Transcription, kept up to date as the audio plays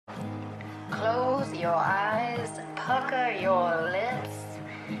close your eyes, pucker your lips,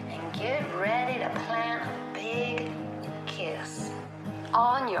 and get ready to plant a big kiss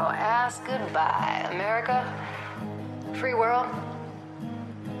on your ass goodbye, America. Free world.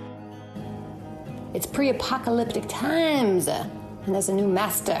 It's pre-apocalyptic times, and there's a new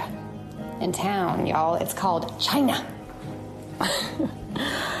master in town, y'all. It's called China.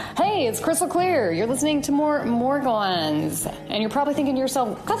 Hey, it's crystal clear. You're listening to more Morgellons, and you're probably thinking to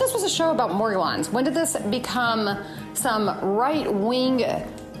yourself, I thought this was a show about Morgellons. When did this become some right-wing,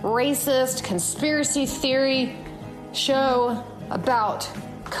 racist, conspiracy theory show about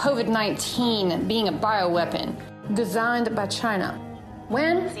COVID-19 being a bioweapon designed by China?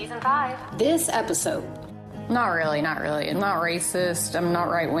 When? Season 5. This episode. Not really. I'm not racist. I'm not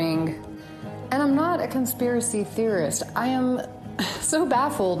right-wing. And I'm not a conspiracy theorist. I am so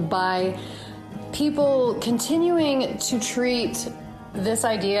baffled by people continuing to treat this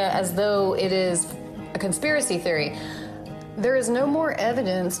idea as though it is a conspiracy theory. There is no more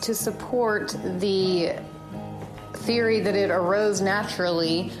evidence to support the theory that it arose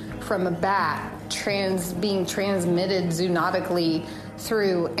naturally from a bat being transmitted zoonotically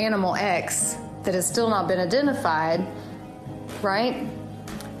through animal X that has still not been identified, right?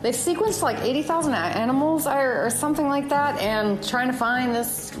 They've sequenced like 80,000 animals or something like that, and trying to find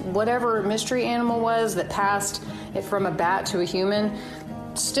this whatever mystery animal was that passed it from a bat to a human.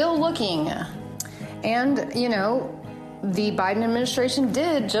 Still looking. And, you know, the Biden administration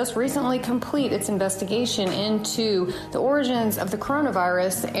did just recently complete its investigation into the origins of the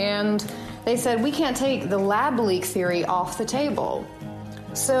coronavirus, and they said we can't take the lab leak theory off the table.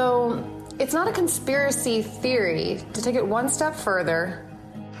 So it's not a conspiracy theory. To take it one step further,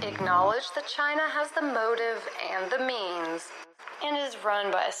 acknowledge that China has the motive and the means and is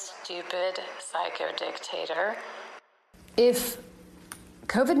run by a stupid psycho dictator. If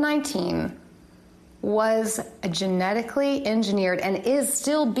COVID-19 was genetically engineered and is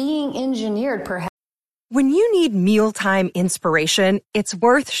still being engineered, perhaps. When you need mealtime inspiration, it's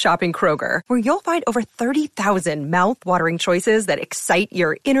worth shopping Kroger, where you'll find over 30,000 mouth-watering choices that excite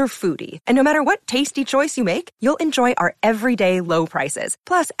your inner foodie. And no matter what tasty choice you make, you'll enjoy our everyday low prices,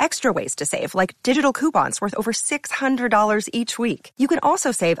 plus extra ways to save, like digital coupons worth over $600 each week. You can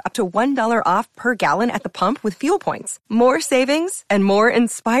also save up to $1 off per gallon at the pump with fuel points. More savings and more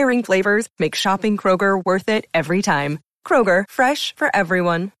inspiring flavors make shopping Kroger worth it every time. Kroger, fresh for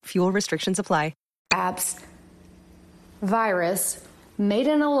everyone. Fuel restrictions apply. Perhaps virus made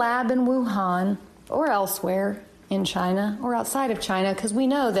in a lab in Wuhan or elsewhere in China or outside of China, because we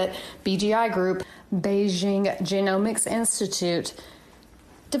know that BGI Group, Beijing Genomics Institute,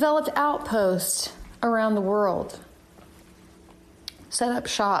 developed outposts around the world, set up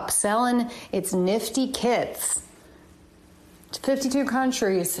shop selling its nifty kits to 52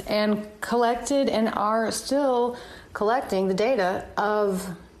 countries, and collected and are still collecting the data of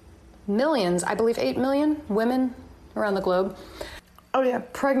millions, I believe 8 million women around the globe. Oh yeah,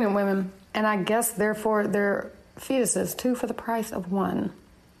 pregnant women. And I guess therefore their fetuses, 2 for the price of 1.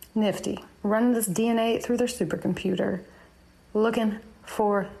 Nifty. Running this DNA through their supercomputer, looking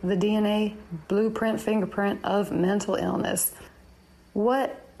for the DNA blueprint, fingerprint of mental illness.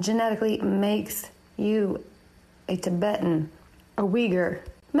 What genetically makes you a Tibetan, a Uyghur?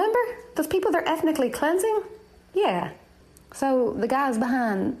 Remember those people they're ethnically cleansing? Yeah. So the guys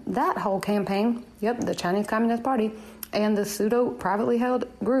behind that whole campaign, the Chinese Communist Party, and the pseudo-privately held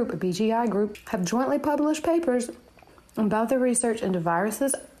group, BGI Group, have jointly published papers about their research into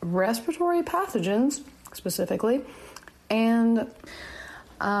viruses, respiratory pathogens specifically, and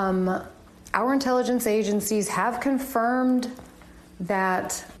our intelligence agencies have confirmed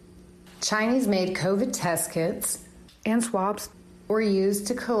that Chinese-made COVID test kits and swabs were used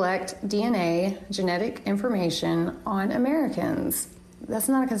to collect DNA, genetic information on Americans. That's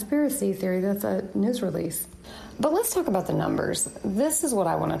not a conspiracy theory, that's a news release. But let's talk about the numbers. This is what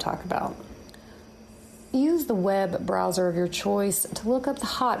I want to talk about. Use the web browser of your choice to look up the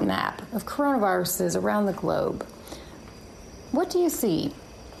hot map of coronaviruses around the globe. What do you see?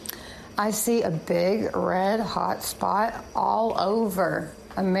 I see a big red hot spot all over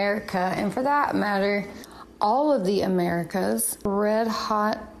America, and for that matter, all of the Americas. Red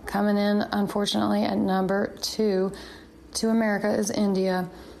hot coming in, unfortunately, at number 2 to America is India.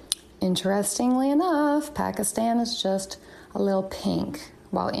 Interestingly enough, Pakistan is just a little pink,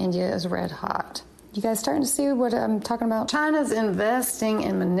 while India is red hot. You guys starting to see what I'm talking about? China's investing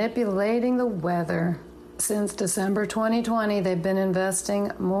in manipulating the weather. Since December 2020, they've been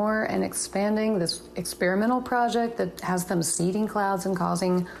investing more and expanding this experimental project that has them seeding clouds and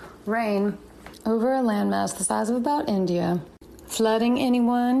causing rain over a landmass the size of about India. Flooding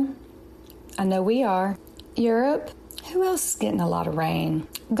anyone I know we are. Europe, who else is getting a lot of rain?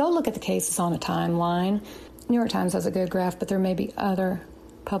 Go look at the cases on a timeline. New York Times has a good graph, but there may be other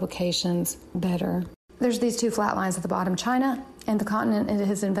publications better. There's these two flat lines at the bottom. China and the continent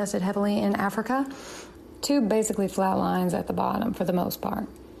has invested heavily in Africa. Two basically flat lines at the bottom for the most part.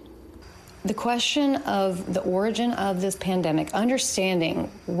 The question of the origin of this pandemic,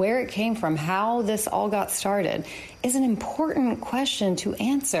 understanding where it came from, how this all got started, is an important question to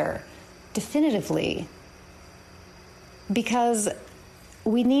answer definitively, because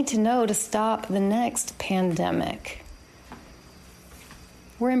we need to know to stop the next pandemic.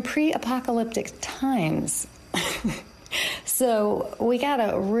 We're in pre-apocalyptic times. So we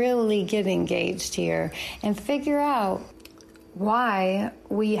gotta really get engaged here and figure out why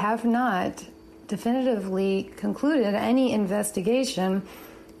we have not definitively concluded any investigation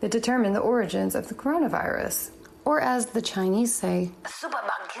that determined the origins of the coronavirus. Or as the Chinese say, a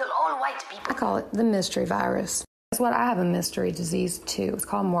superbug killed all white people. I call it the mystery virus. That's what I have a mystery disease too. It's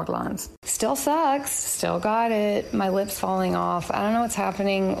called Morgellons. Still sucks. Still got it. My lips falling off. I don't know what's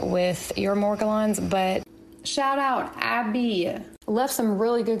happening with your Morgellons, but shout out Abby. Left some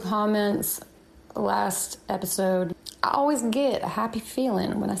really good comments last episode. I always get a happy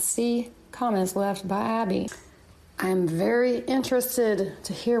feeling when I see comments left by Abby. I'm very interested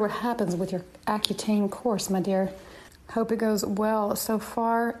to hear what happens with your Accutane course, my dear. Hope it goes well. So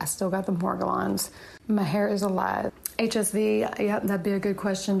far, I still got the Morgellons. My hair is alive. HSV, yep, that'd be a good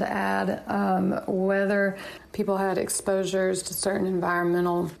question to add. Whether people had exposures to certain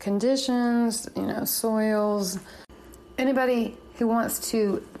environmental conditions, soils. Anybody who wants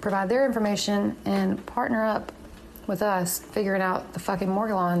to provide their information and partner up with us figuring out the fucking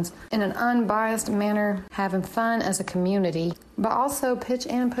Morgellons in an unbiased manner, having fun as a community, but also pitch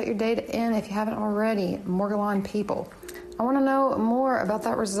in and put your data in if you haven't already. Morgellon people. I want to know more about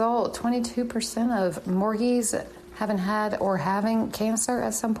that result. 22% of Morgies haven't had or having cancer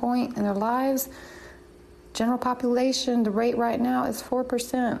at some point in their lives. General population, the rate right now is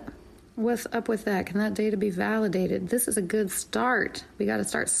 4%. What's up with that? Can that data be validated? This is a good start. We got to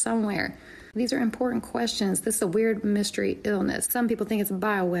start somewhere. These are important questions. This is a weird mystery illness. Some people think it's a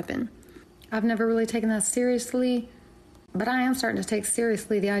bioweapon. I've never really taken that seriously, but I am starting to take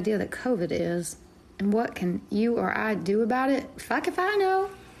seriously the idea that COVID is. And what can you or I do about it? Fuck if I know.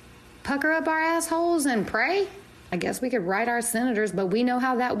 Pucker up our assholes and pray? I guess we could write our senators, but we know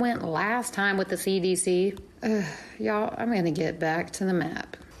how that went last time with the CDC. Y'all, I'm going to get back to the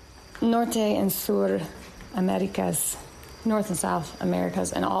map. Norte and Sur Americas. North and South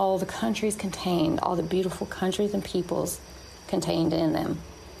Americas, and all the countries contained, all the beautiful countries and peoples contained in them,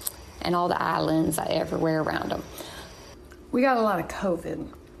 and all the islands everywhere around them. We got a lot of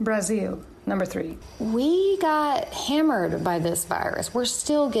COVID. Brazil, number 3. We got hammered by this virus. We're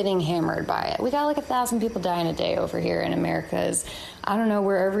still getting hammered by it. We got like 1,000 people dying a day over here in Americas. I don't know,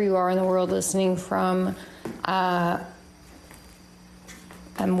 wherever you are in the world listening from, I'm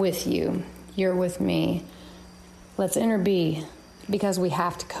with you. You're with me. Let's interbe, because we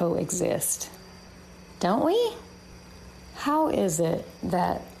have to coexist. Don't we? How is it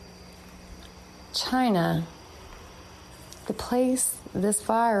that China, the place this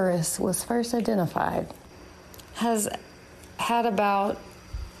virus was first identified, has had about,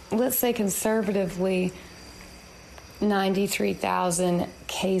 let's say conservatively, 93,000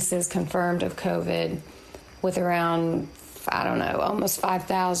 cases confirmed of COVID, with around, almost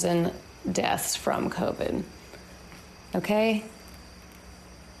 5,000 deaths from COVID. Okay?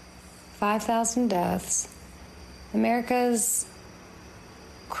 5,000 deaths. America's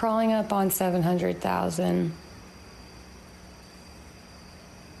crawling up on 700,000.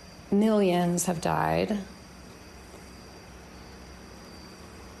 Millions have died.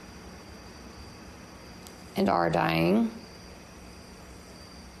 And are dying.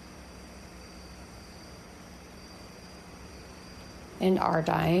 And are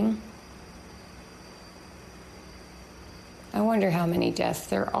dying. I wonder how many deaths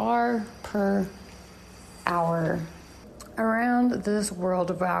there are per hour around this world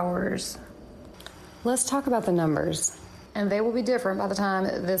of ours. Let's talk about the numbers, and they will be different by the time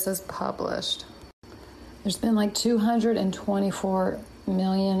this is published. There's been like 224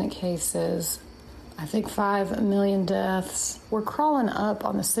 million cases. I think 5 million deaths. We're crawling up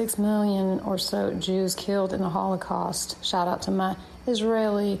on the 6 million or so Jews killed in the Holocaust. Shout out to my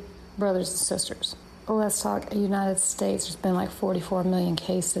Israeli brothers and sisters. Let's talk United States. There's been like 44 million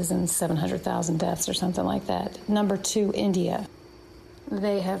cases and 700,000 deaths or something like that. Number 2, India.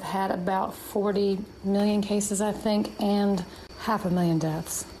 They have had about 40 million cases, I think, and 500,000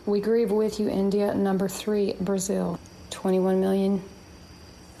 deaths. We grieve with you, India. Number 3, Brazil. 21 million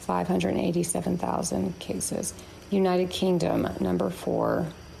 587,000 cases. United Kingdom, number 4,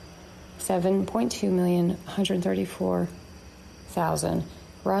 7.2,134,000.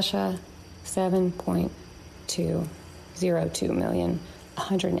 Russia, 7.202 million.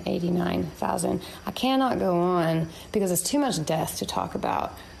 189,000. I cannot go on because it's too much death to talk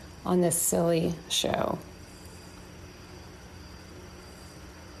about on this silly show.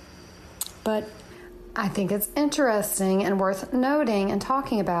 But I think it's interesting and worth noting and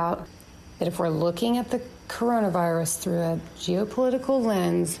talking about that if we're looking at the coronavirus through a geopolitical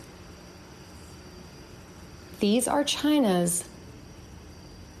lens, these are China's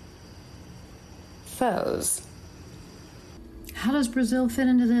foes. How does Brazil fit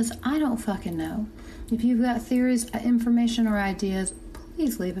into this? I don't fucking know. If you've got theories, information, or ideas,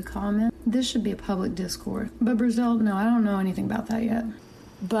 please leave a comment. This should be a public discourse. But Brazil, no, I don't know anything about that yet.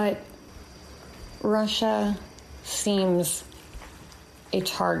 But Russia seems a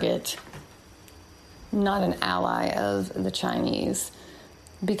target, not an ally of the Chinese,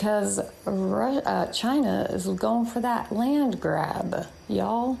 because China is going for that land grab,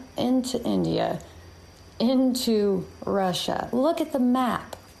 y'all, into India, into Russia. Look at the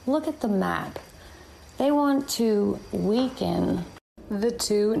map. Look at the map. They want to weaken the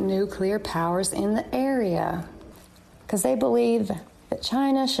two nuclear powers in the area because they believe that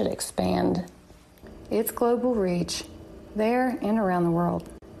China should expand its global reach there and around the world.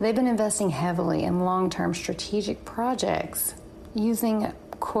 They've been investing heavily in long-term strategic projects using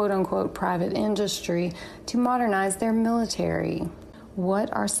quote-unquote private industry to modernize their military.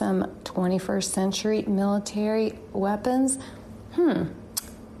 What are some 21st century military weapons?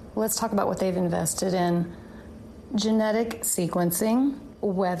 Let's talk about what they've invested in. Genetic sequencing,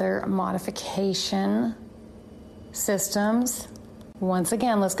 weather modification systems. Once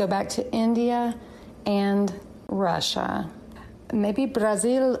again, let's go back to India and Russia. Maybe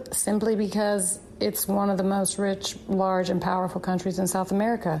Brazil, simply because it's one of the most rich, large, and powerful countries in South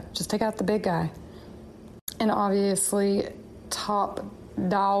America. Just take out the big guy. And obviously, top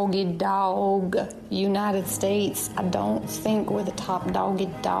doggy dog, United States. I don't think we're the top doggy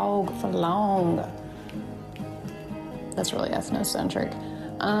dog for long. That's really ethnocentric.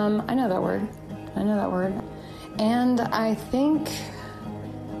 I know that word. And I think,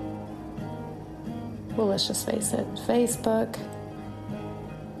 well, let's just face it, Facebook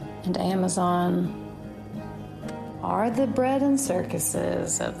and Amazon are the bread and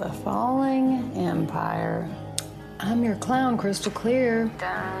circuses of the falling empire. I'm your clown, Crystal Clear.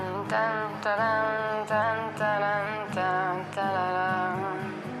 Dun, dun, dun, dun, dun, dun,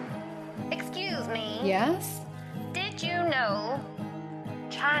 dun. Excuse me. Yes? Did you know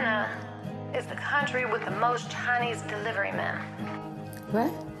China is the country with the most Chinese delivery men?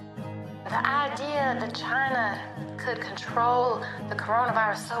 What? The idea that China could control the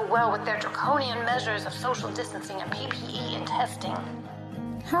coronavirus so well with their draconian measures of social distancing and PPE and testing.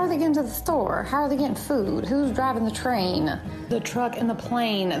 How are they getting to the store? How are they getting food? Who's driving the train? The truck and the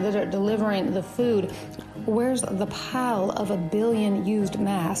plane that are delivering the food? Where's the pile of 1 billion used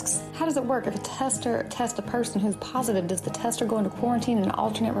masks? How does it work? If a tester tests a person who's positive, does the tester go into quarantine and an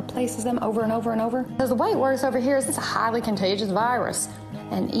alternate replaces them over and over and over? Because the way it works over here is it's a highly contagious virus.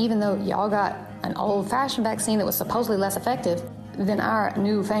 And even though y'all got an old-fashioned vaccine that was supposedly less effective than our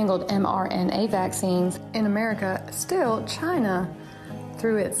newfangled mRNA vaccines in America, still China,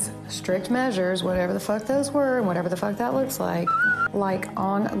 through its strict measures, whatever the fuck those were and whatever the fuck that looks like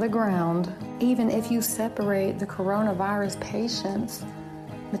on the ground, even if you separate the coronavirus patients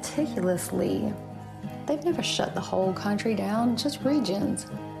meticulously, they've never shut the whole country down, just regions.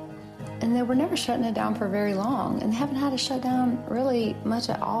 And they were never shutting it down for very long, and they haven't had to shut down really much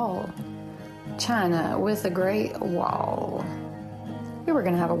at all. China with the Great Wall. We were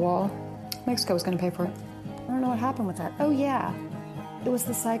going to have a wall. Mexico was going to pay for it. I don't know what happened with that. Oh, yeah. It was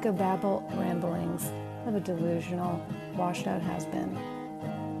the psychobabble ramblings of a delusional, washed-out has-been.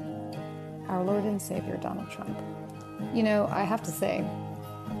 Our Lord and Savior, Donald Trump. You know, I have to say,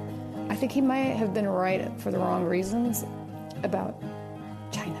 I think he might have been right for the wrong reasons about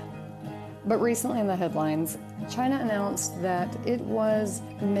China. But recently in the headlines, China announced that it was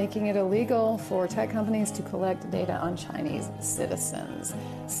making it illegal for tech companies to collect data on Chinese citizens,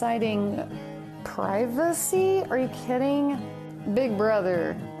 citing privacy? Are you kidding? Big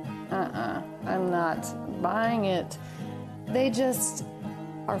Brother, I'm not buying it. They just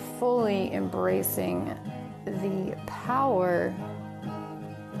are fully embracing the power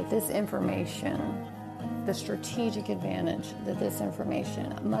that this information, the strategic advantage that this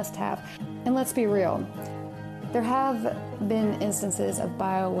information must have. And let's be real, there have been instances of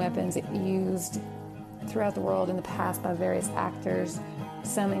bioweapons used throughout the world in the past by various actors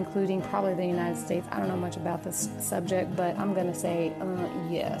some including probably the United States. I don't know much about this subject, but I'm going to say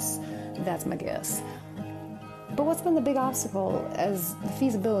yes. That's my guess. But what's been the big obstacle as the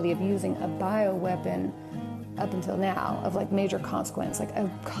feasibility of using a bioweapon up until now, of like major consequence, like a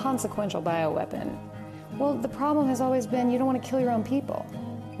consequential bioweapon? Well, the problem has always been you don't want to kill your own people.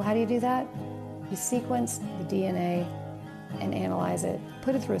 Well, how do you do that? You sequence the DNA and analyze it,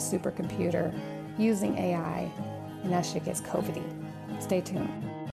 put it through a supercomputer using AI, and that shit gets COVIDy. Stay tuned.